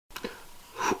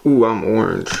Ooh, I'm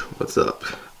orange. What's up?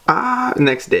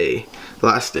 Next day.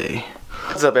 Last day.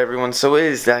 What's up, everyone? So it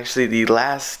is actually the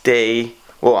last day.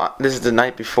 Well, this is the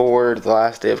night before the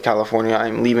last day of California.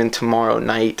 I'm leaving tomorrow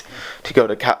night to go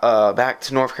to back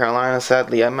to North Carolina.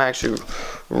 Sadly, I'm actually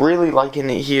really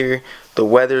liking it here. The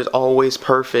weather's always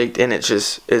perfect, and it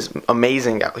just is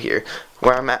amazing out here.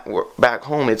 Where I'm at back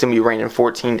home, it's gonna be raining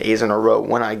 14 days in a row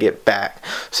when I get back.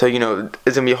 So, you know,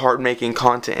 it's gonna be hard making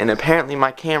content, and apparently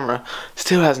my camera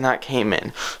still has not came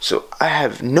in. So I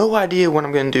have no idea what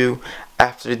I'm gonna do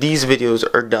after these videos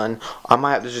are done. I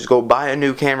might have to just go buy a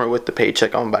new camera with the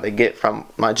paycheck I'm about to get from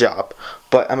my job.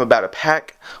 But I'm about to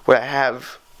pack what I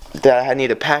have that I need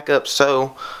to pack up,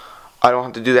 so I don't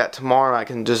have to do that tomorrow. I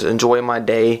can just enjoy my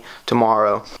day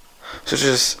tomorrow. So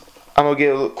I'm gonna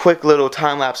get a quick little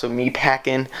time lapse of me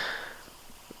packing.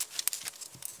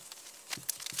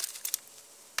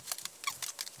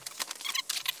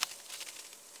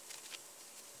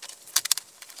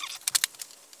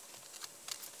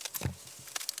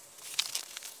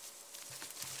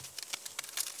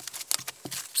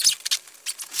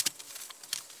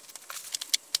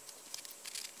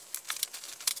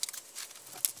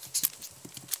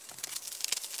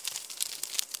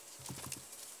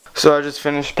 So I just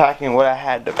finished packing what I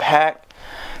had to pack,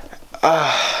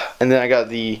 and then I got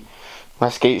my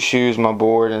skate shoes, my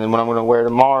board, and then what I'm gonna wear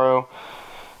tomorrow,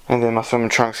 and then my swimming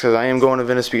trunks, because I am going to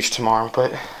Venice Beach tomorrow.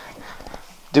 But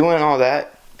doing all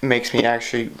that makes me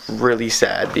actually really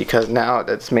sad, because now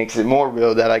that makes it more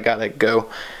real that I gotta go,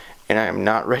 and I am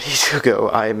not ready to go.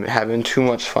 I'm having too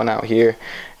much fun out here,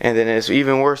 and then it's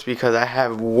even worse because I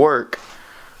have work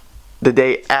the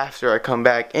day after I come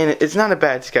back, and it's not a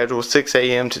bad schedule, 6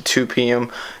 a.m. to 2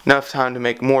 p.m. enough time to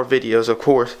make more videos, of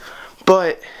course,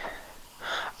 but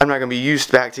I'm not gonna be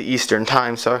used back to Eastern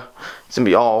time, so it's gonna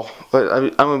be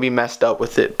I'm gonna be messed up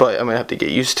with it, but I'm gonna have to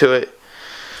get used to it,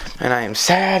 and I am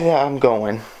sad that I'm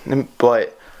going,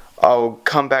 but I'll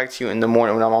come back to you in the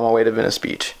morning when I'm on my way to Venice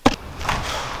Beach.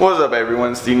 What's up,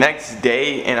 everyone? It's the next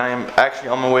day, and I am actually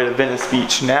on my way to Venice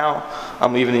Beach now.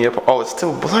 I'm leaving the airport. Oh, it's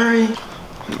still blurry.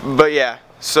 But yeah,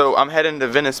 so I'm heading to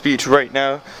Venice Beach right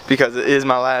now because it is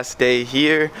my last day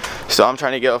here. So I'm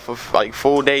trying to get off of like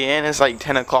full day in. It's like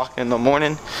 10 o'clock in the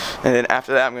morning, and then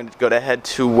after that I'm going to head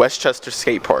to Westchester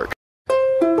Skate Park.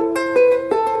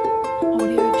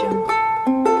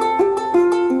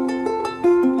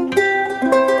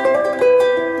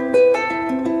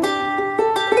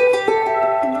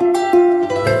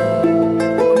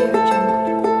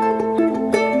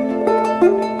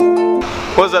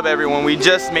 What's up, everyone? We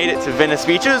just made it to Venice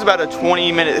Beach. It was about a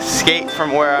 20-minute skate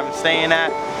from where I'm staying at.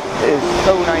 It is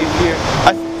so nice here.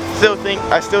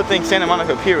 I still think Santa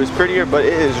Monica Pier is prettier, but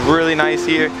it is really nice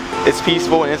here. It's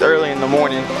peaceful and it's early in the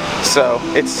morning, so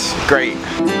it's great.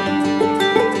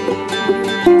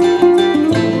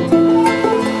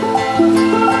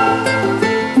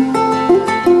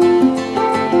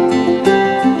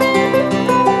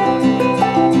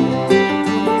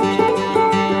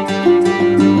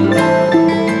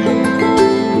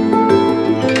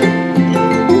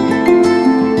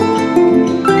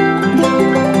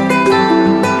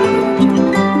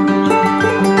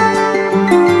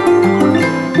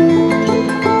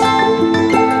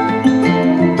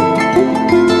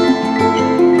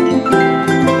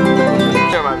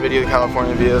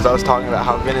 California videos, I was talking about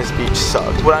how Venice Beach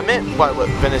sucked. What I meant by what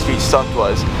Venice Beach sucked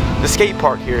was the skate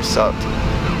park here sucked.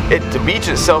 The beach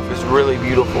itself is really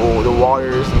beautiful. The water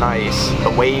is nice. The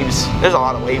waves, there's a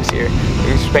lot of waves here.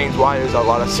 Spain's wide, there's a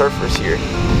lot of surfers here.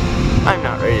 I'm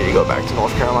not ready to go back to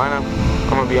North Carolina, I'm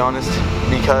gonna be honest,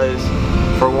 because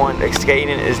for one, skating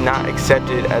is not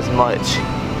accepted as much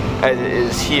as it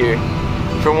is here.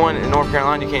 For one, in North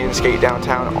Carolina, you can't even skate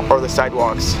downtown or the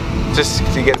sidewalks just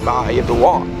to get by. You have to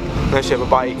walk unless you have a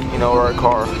bike, you know, or a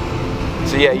car.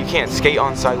 So yeah, you can't skate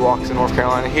on sidewalks in North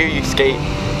Carolina. Here you skate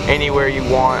anywhere you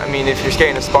want. I mean, if you're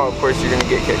skating a spot, of course, you're gonna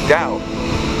get kicked out.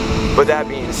 But that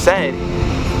being said,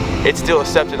 it's still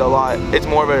accepted a lot. It's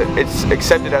it's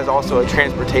accepted as also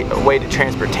a way to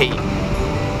transportate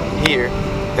here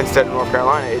instead of North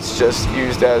Carolina. It's just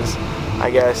used as, I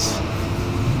guess,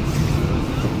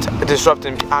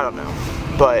 disrupting, I don't know.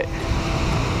 But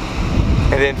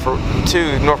and then for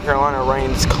two, North Carolina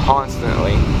rains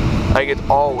constantly. Like, it's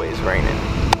always raining.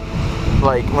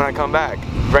 Like, when I come back,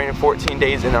 raining 14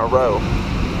 days in a row.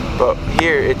 But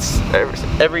here, it's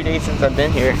every day since I've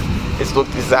been here, it's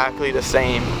looked exactly the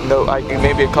same. No, like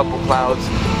maybe a couple clouds,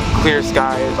 clear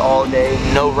skies all day,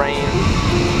 no rain,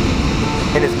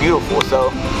 and it's beautiful. So,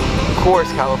 of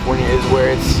course, California is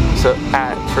where it's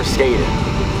at for skating.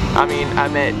 I mean, I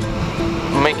met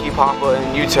Mikey Papa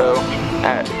and Yuto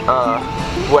at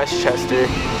Westchester,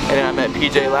 and then I met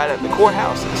PJ Ladd at the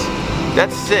courthouses.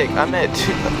 That's sick. I met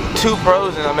two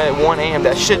pros, and I met one AM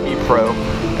that should be pro,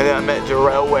 and then I met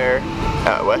Jarrell Ware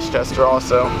at Westchester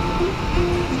also.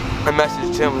 I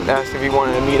messaged him and asked if he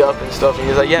wanted to meet up and stuff, and he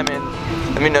was like, yeah man,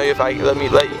 let me know if I let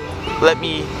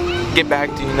me get back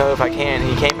to you know if I can. And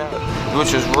he came out,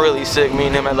 which was really sick. Me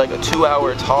and him had like a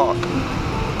 2-hour talk.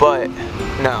 But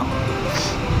no,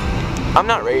 I'm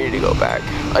not ready to go back.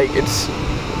 Like it's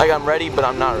like I'm ready, but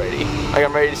I'm not ready. Like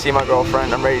I'm ready to see my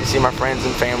girlfriend, I'm ready to see my friends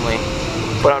and family,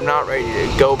 but I'm not ready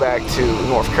to go back to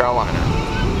North Carolina.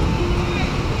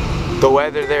 The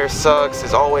weather there sucks.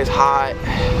 It's always hot.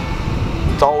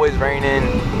 It's always raining.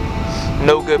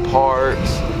 No good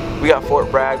parks. We got Fort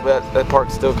Bragg, but that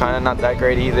park's still kind of not that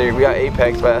great either. We got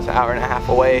Apex, but that's an hour and a half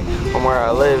away from where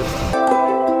I live.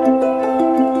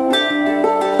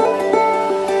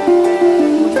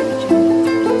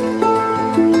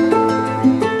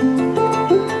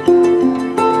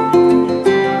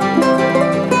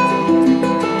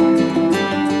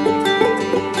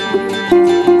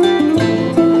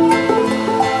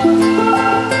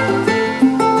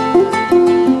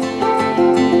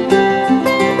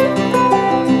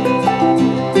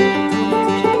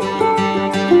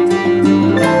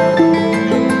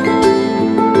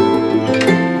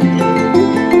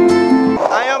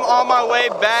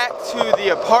 Back to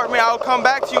the apartment. I'll come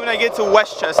back to you when I get to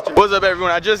Westchester. What's up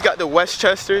everyone? I just got to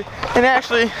Westchester, and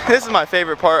actually this is my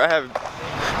favorite part.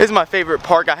 This is my favorite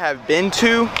park I have been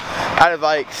to out of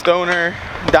like Stoner,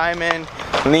 Diamond,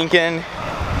 Lincoln,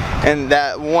 and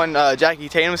that one Jackie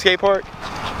Tatum skate park.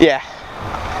 Yeah,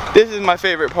 this is my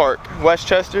favorite park.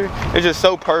 Westchester is just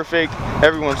so perfect.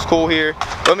 Everyone's cool here.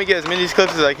 Let me get as many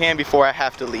clips as I can before I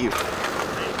have to leave.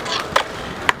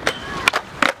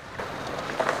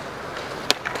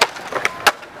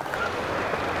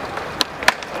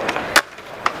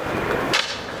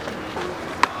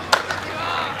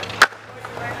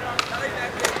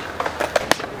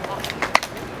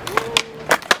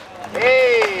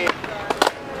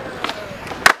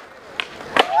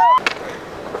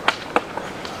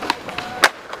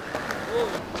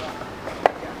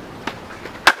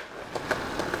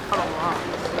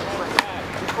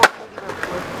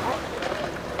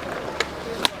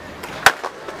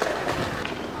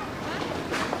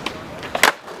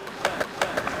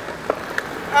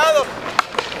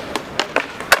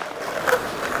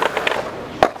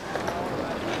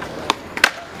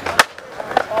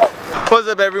 What's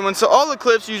up everyone? So all the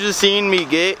clips you just seen me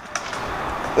get,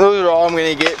 those are all I'm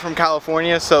gonna get from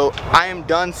California. So I am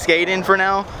done skating for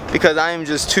now because I am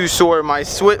just too sore. My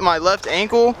left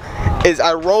ankle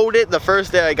I rolled it the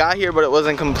first day I got here, but it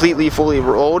wasn't completely fully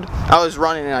rolled. I was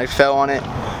running and I fell on it.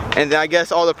 And then I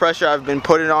guess all the pressure I've been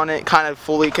putting on it kind of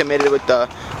fully committed with the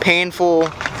pain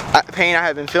I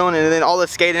have been feeling, and then all the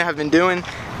skating I've been doing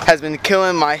has been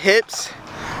killing my hips.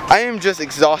 I am just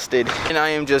exhausted and I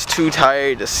am just too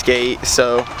tired to skate,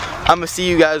 so I'm gonna see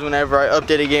you guys whenever I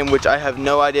update a game, which I have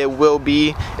no idea will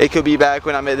be. It could be back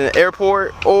when I'm at the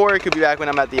airport, or it could be back when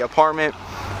I'm at the apartment.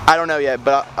 I don't know yet,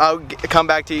 but I'll come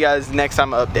back to you guys next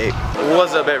time I update.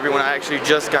 What's up everyone? I actually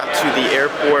just got to the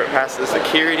airport, past the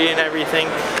security and everything,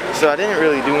 so I didn't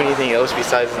really do anything else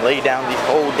besides lay down the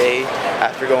whole day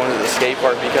after going to the skate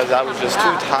park because I was just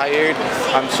too tired.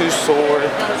 I'm too sore,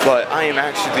 but I am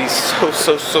actually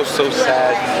so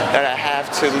sad that I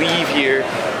have to leave here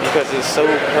because it's so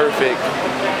perfect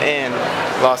in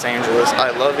Los Angeles.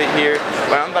 I love it here,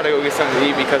 but I'm about to go get something to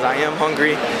eat because I am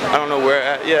hungry. I don't know where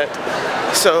at yet.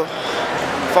 So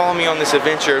follow me on this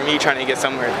adventure of me trying to get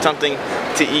something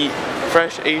to eat,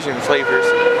 fresh Asian flavors.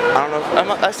 I don't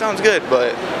know if that sounds good,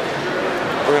 but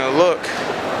we're gonna look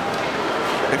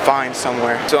and find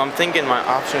somewhere. So I'm thinking my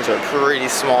options are pretty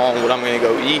small on what I'm gonna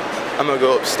go eat. I'm gonna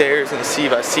go upstairs and see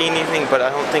if I see anything, but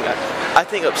I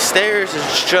think upstairs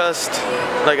is just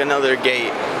like another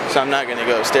gate. So I'm not gonna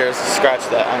go upstairs to scratch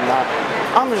that.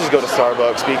 I'm gonna just go to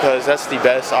Starbucks because that's the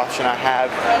best option I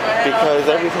have, because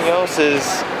everything else is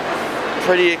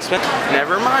pretty expensive.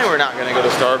 Never mind, we're not gonna go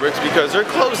to Starbucks because they're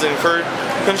closing for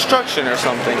construction or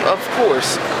something. Of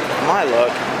course, my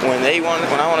luck, when I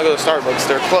wanna go to Starbucks,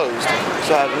 they're closed.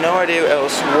 So I have no idea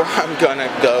else where I'm gonna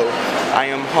go. I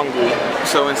am hungry.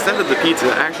 So instead of the pizza,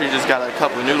 I actually just got a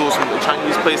couple of noodles from the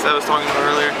Chinese place that I was talking about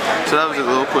earlier. So that was a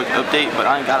little quick update, but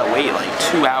I gotta wait like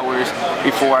 2 hours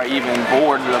before I even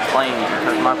board the plane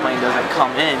because my plane doesn't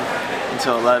come in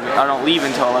until 11. I don't leave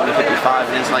until 11:55,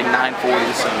 and it's like 9:40.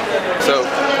 So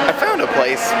I found a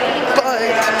place, but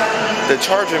the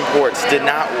charging ports did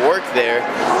not work there.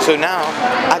 So now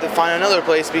I have to find another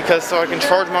place so I can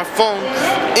charge my phone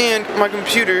and my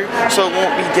computer, so it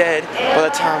won't be dead by the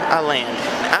time I land.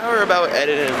 An hour about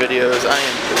editing videos. I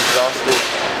am exhausted.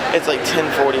 It's like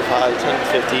 10:45,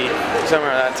 10:50,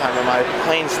 somewhere around that time, and my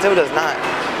plane still does not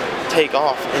take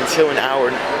off until an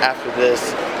hour after this.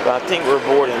 But I think we're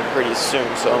boarding pretty soon,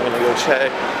 so I'm gonna go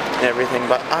check and everything.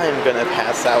 But I am gonna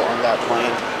pass out on that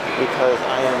plane because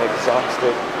I am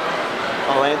exhausted.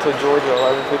 Atlanta, Georgia,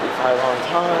 11:55 on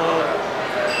time.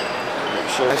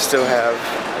 I still have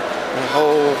a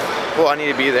whole. Well, I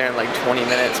need to be there in like 20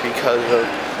 minutes because of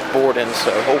boarding,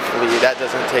 so hopefully that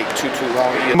doesn't take too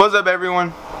long. What's up,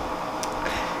 everyone?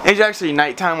 It's actually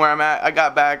nighttime where I'm at. I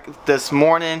got back this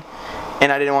morning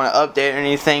and I didn't want to update or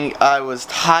anything. I was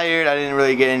tired. I didn't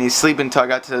really get any sleep until I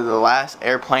got to the last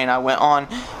airplane I went on.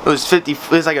 It was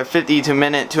like a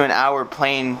 50-minute to an hour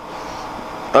plane.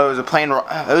 It was a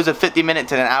 50-minute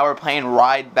to an hour plane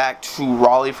ride back to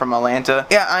Raleigh from Atlanta.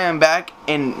 Yeah, I am back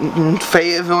in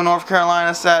Fayetteville, North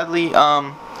Carolina, sadly.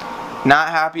 Not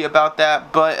happy about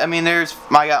that, but I mean,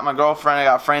 I got my girlfriend, I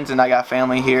got friends, and I got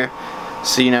family here.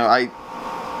 So, you know,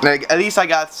 at least I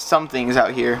got some things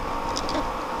out here.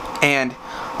 And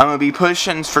I'm going to be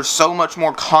pushing for so much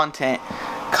more content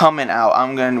coming out.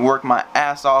 I'm going to work my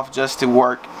ass off just to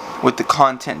work with the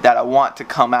content that I want to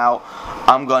come out.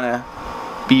 I'm going to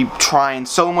be trying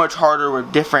so much harder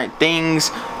with different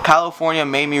things. California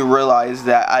made me realize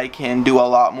that I can do a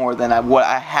lot more than what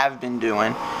I have been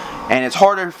doing. And it's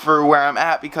harder for where I'm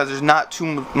at because there's not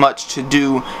too much to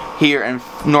do here in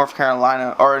North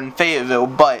Carolina or in Fayetteville,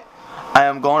 but I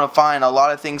am going to find a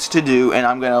lot of things to do, and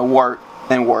I'm going to work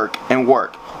and work and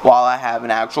work while I have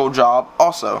an actual job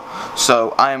also.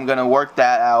 So I am going to work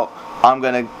that out. I'm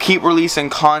going to keep releasing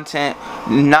content,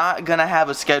 not going to have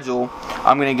a schedule.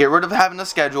 I'm going to get rid of having a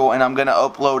schedule, and I'm going to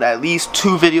upload at least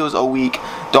 2 videos a week.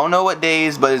 Don't know what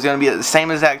days, but it's going to be at the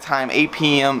same exact time, 8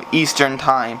 p.m. Eastern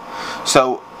time.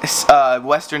 So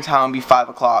Western time will be 5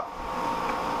 o'clock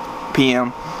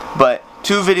p.m. But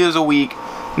 2 videos a week,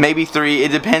 maybe 3.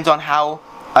 It depends on how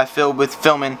I feel with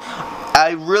filming.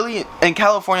 In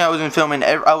California, I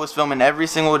was filming every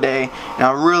single day, and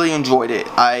I really enjoyed it.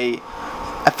 I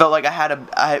felt like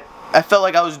I felt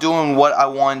like I was doing what I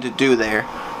wanted to do there,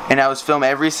 and I was filming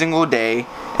every single day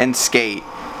and skate,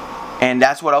 and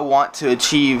that's what I want to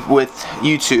achieve with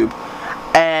YouTube.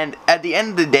 And at the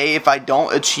end of the day, if I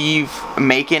don't achieve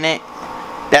making it,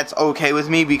 that's okay with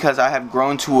me because I have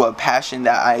grown to a passion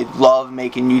that I love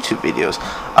making YouTube videos.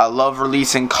 I love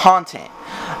releasing content.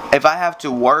 If I have to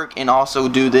work and also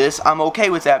do this, I'm okay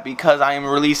with that because I am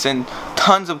releasing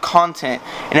tons of content,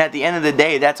 and at the end of the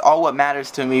day, that's all what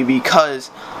matters to me because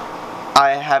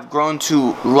I have grown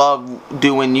to love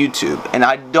doing YouTube, and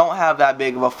I don't have that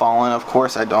big of a following. Of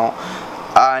course I don't.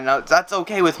 No, that's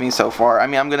okay with me so far. I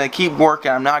mean, I'm going to keep working.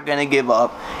 I'm not going to give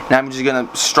up, and I'm just going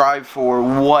to strive for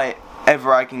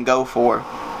whatever I can go for.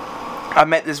 I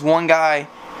met this one guy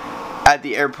at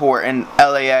the airport in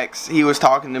LAX. He was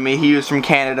talking to me. He was from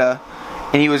Canada,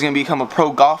 and he was going to become a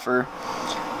pro golfer,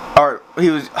 or he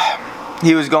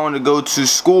was going to go to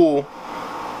school,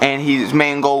 and his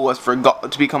main goal was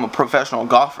to become a professional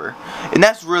golfer. And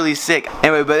that's really sick.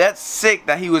 Anyway, but that's sick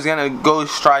that he was going to go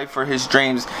strive for his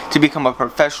dreams to become a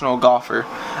professional golfer.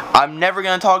 I'm never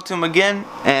going to talk to him again,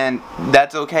 and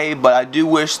that's okay, but I do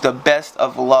wish the best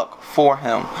of luck for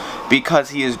him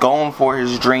because he is going for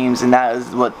his dreams, and that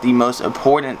is what the most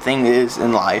important thing is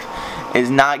in life, is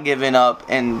not giving up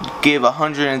and give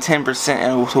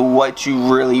 110% to what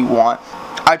you really want.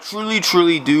 I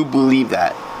truly do believe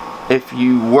that. If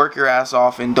you work your ass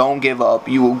off and don't give up,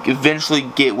 you will eventually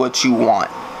get what you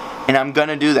want. And I'm going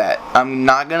to do that. I'm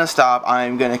not going to stop.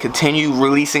 I'm going to continue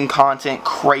releasing content,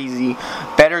 crazy,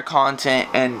 better content.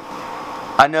 And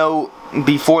I know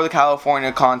before the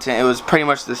California content, it was pretty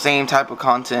much the same type of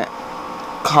content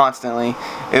constantly.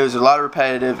 It was a lot of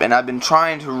repetitive, and I've been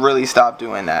trying to really stop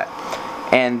doing that.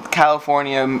 And the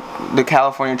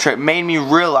California trip made me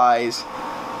realize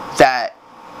that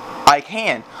I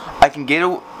can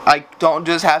I don't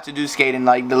just have to do skating.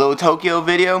 Like the little Tokyo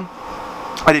video,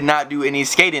 I did not do any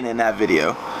skating in that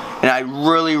video, and I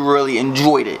really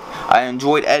enjoyed it. I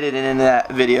enjoyed editing in that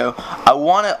video. I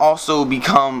want to also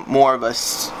become more of a,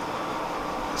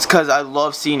 because I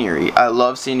love scenery. I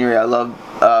love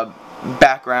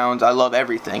backgrounds. I love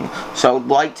everything. So I'd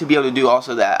like to be able to do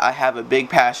also that. I have a big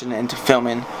passion into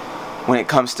filming when it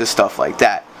comes to stuff like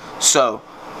that. So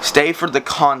stay for the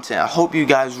content. I hope you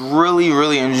guys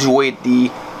really enjoyed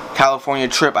the California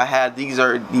trip I had. These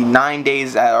are the 9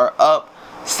 days that are up.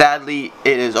 Sadly,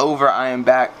 it is over. I am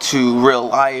back to real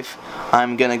life.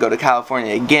 I'm gonna go to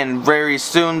California again very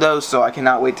soon though, so I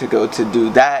cannot wait to go to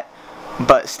do that.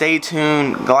 But stay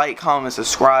tuned, like, comment,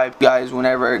 subscribe, guys,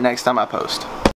 whenever next time I post.